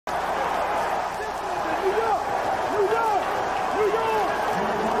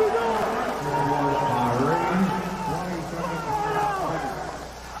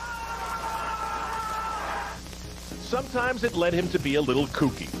Sometimes it led him to be a little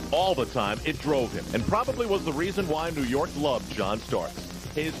kooky. All the time, it drove him, and probably was the reason why New York loved John Starks.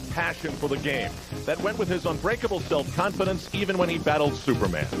 His passion for the game that went with his unbreakable self-confidence even when he battled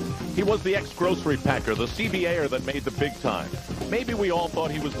Superman. He was the ex-grocery packer, the CBA'er that made the big time. Maybe we all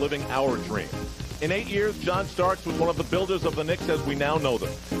thought he was living our dream. In 8 years, John Starks was one of the builders of the Knicks as we now know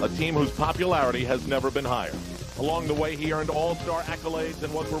them, a team whose popularity has never been higher. Along the way, he earned all-star accolades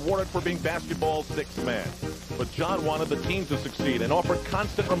and was rewarded for being basketball's sixth man. But John wanted the team to succeed and offered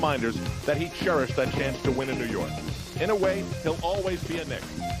constant reminders that he cherished that chance to win in New York. In a way, he'll always be a Knick,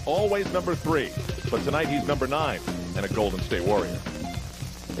 always number 3. But tonight he's number 9 and a Golden State Warrior.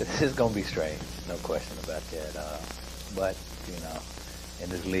 This is going to be strange, no question about that. But, you know, in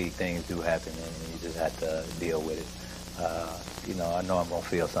this league, things do happen, and you just have to deal with it. You know I'm going to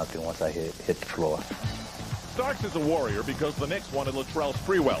feel something once I hit the floor. Starks is a Warrior because the Knicks wanted Latrell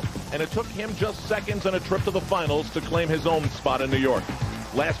Sprewell, and it took him just seconds and a trip to the finals to claim his own spot in New York.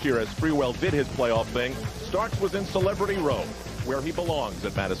 Last year, as Sprewell did his playoff thing, Starks was in Celebrity Row, where he belongs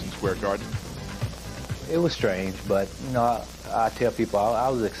at Madison Square Garden. It was strange, but, you know, I tell people I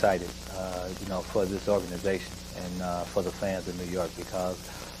was excited, you know, for this organization and for the fans of New York, because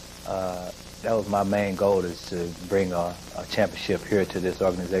that was my main goal, is to bring a championship here to this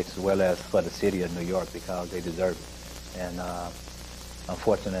organization, as well as for the city of New York, because they deserve it. And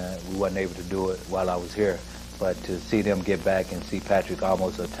unfortunately, we wasn't able to do it while I was here. But to see them get back and see Patrick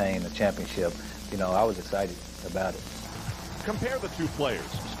almost attain a championship, you know, I was excited about it. Compare the two players.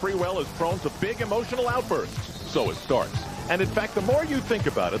 Sprewell is prone to big emotional outbursts. So is Starks. And in fact, the more you think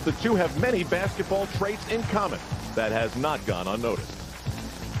about it, the two have many basketball traits in common. That has not gone unnoticed.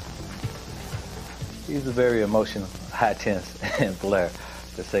 He's a very emotional, high-tense player,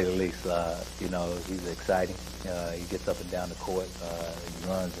 to say the least. You know, he's exciting. He gets up and down the court. He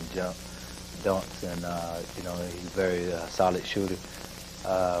runs and dunks, and you know, he's a very solid shooter.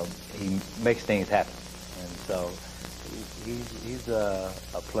 He makes things happen, and so he's a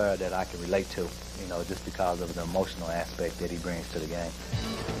player that I can relate to, you know, just because of the emotional aspect that he brings to the game.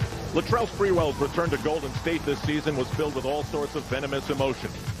 Latrell Sprewell's return to Golden State this season was filled with all sorts of venomous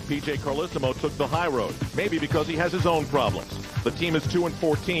emotion. P.J. Carlesimo took the high road, maybe because he has his own problems. The team is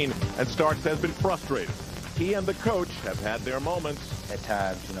 2-14, and Starks has been frustrated. He and the coach have had their moments. At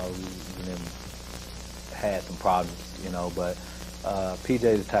times, you know, we had some problems, you know, but P.J.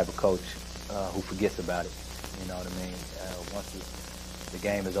 is the type of coach who forgets about it, you know what I mean? Once the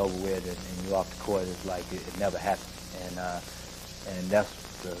game is over with and you're off the court, it's like it never happened. And that's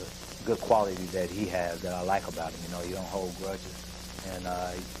the good quality that he has that I like about him. You know, you don't hold grudges. And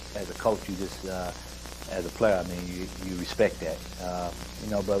as a coach, you just, as a player, I mean, you respect that.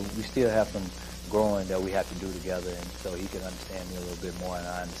 You know, but we still have some growing that we have to do together, and so he can understand me a little bit more, and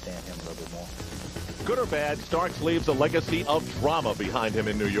I understand him a little bit more. Good or bad, Starks leaves a legacy of drama behind him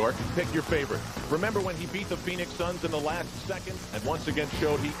in New York. Pick your favorite. Remember when he beat the Phoenix Suns in the last second and once again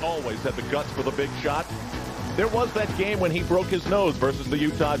showed he always had the guts for the big shot? There was that game when he broke his nose versus the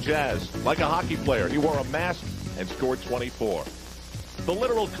Utah Jazz. Like a hockey player, he wore a mask and scored 24. The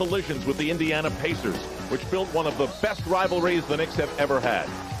literal collisions with the Indiana Pacers, which built one of the best rivalries the Knicks have ever had.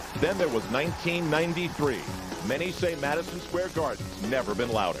 Then there was 1993. Many say Madison Square Garden's never been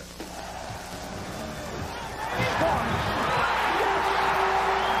louder.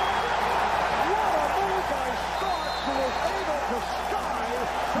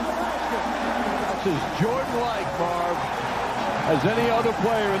 That's as Jordan-like, Marv, as any other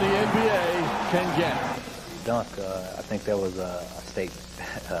player in the NBA can get. Dunk, I think that was a statement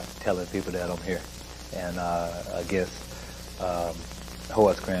telling people that I'm here. And I guess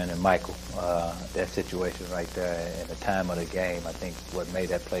Horsgren and Michael, that situation right there and the time of the game, I think what made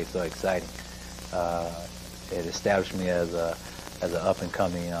that play so exciting. It established me as an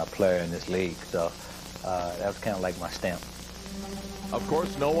up-and-coming player in this league. So that was kind of like my stamp. Of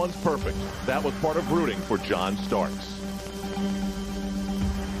course, no one's perfect. That was part of rooting for John Starks.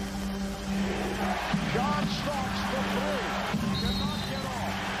 John Starks for three. Cannot get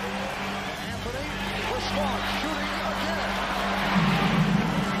off. Anthony for Starks, shooting again.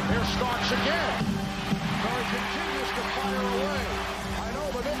 Here's Starks again. Curry continues to fire away. I know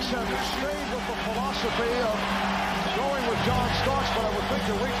the Knicks have stayed with the philosophy of going with John Starks, but I would think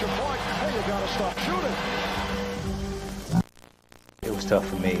to reach a point, hey, you got to stop shooting. It was tough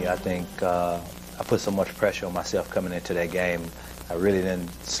for me. I think I put so much pressure on myself coming into that game. I really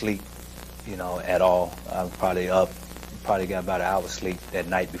didn't sleep, you know, at all. I was probably got about an hour's sleep that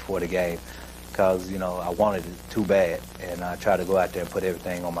night before the game because, you know, I wanted it too bad. And I tried to go out there and put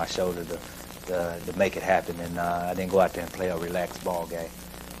everything on my shoulder to make it happen. And I didn't go out there and play a relaxed ball game.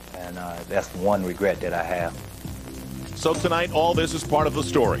 And that's one regret that I have. So tonight, all this is part of the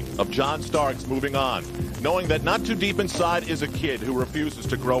story of John Starks moving on, knowing that not too deep inside is a kid who refuses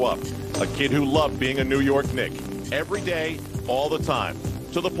to grow up, a kid who loved being a New York Knick, every day, all the time,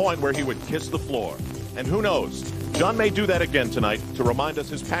 to the point where he would kiss the floor. And who knows, John may do that again tonight to remind us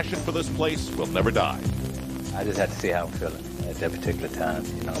his passion for this place will never die. I just had to see how I'm feeling at that particular time.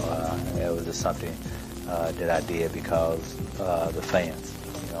 You know, it was just something that I did because the fans,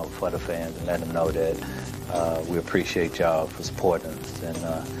 you know, for the fans, and let them know that we appreciate y'all for supporting us. And,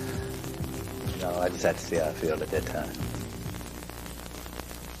 you know, I just had to see how I feel at that time.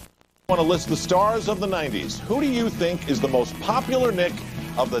 I want to list the stars of the 90s. Who do you think is the most popular Knick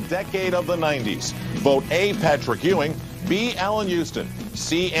of the decade of the 90s? Vote A, Patrick Ewing, B, Allen Houston,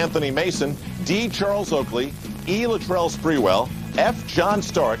 C, Anthony Mason, D, Charles Oakley, E, Latrell Sprewell, F, John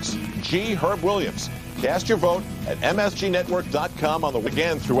Starks, G, Herb Williams. Cast your vote at MSGNetwork.com on the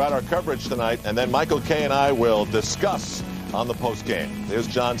weekend throughout our coverage tonight, and then Michael Kay and I will discuss on the postgame. There's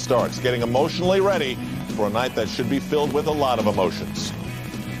John Starks getting emotionally ready for a night that should be filled with a lot of emotions.